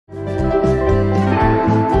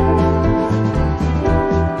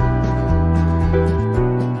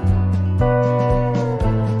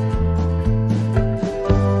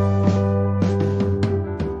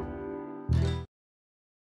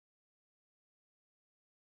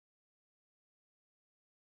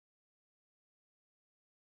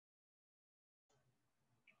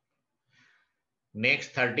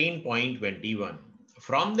Next 13.21.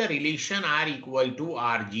 From the relation R equal to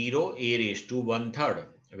R0 a raised to 1/3,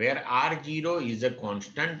 where R0 is a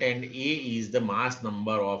constant and A is the mass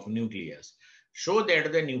number of nucleus, show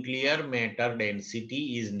that the nuclear matter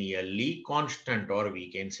density is nearly constant, or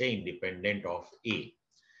we can say independent of A.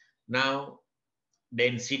 Now,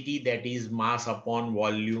 density, that is mass upon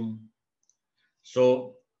volume.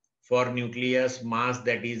 So for nucleus, mass,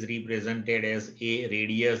 that is represented as A,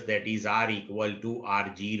 radius, that is R equal to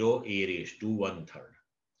R0 a raised to 1/3.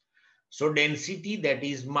 So density, that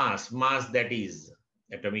is mass, that is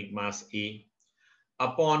atomic mass A,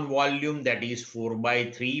 upon volume, that is 4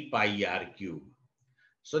 by 3 pi R cube.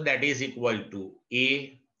 So that is equal to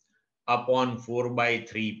A upon 4 by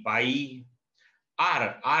 3 pi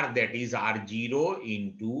R, that is R0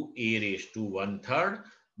 into A raised to 1/3,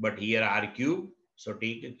 but here R cube, so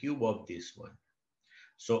take a cube of this one.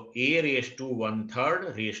 So A raised to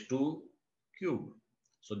 1/3 raised to cube,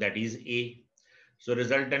 so that is A. So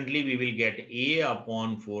resultantly we will get A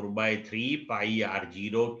upon 4 by 3 pi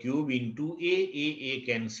R0 cube into A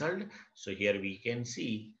cancelled. So here we can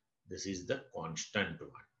see this is the constant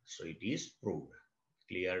one. So it is proved.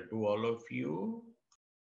 Clear to all of you?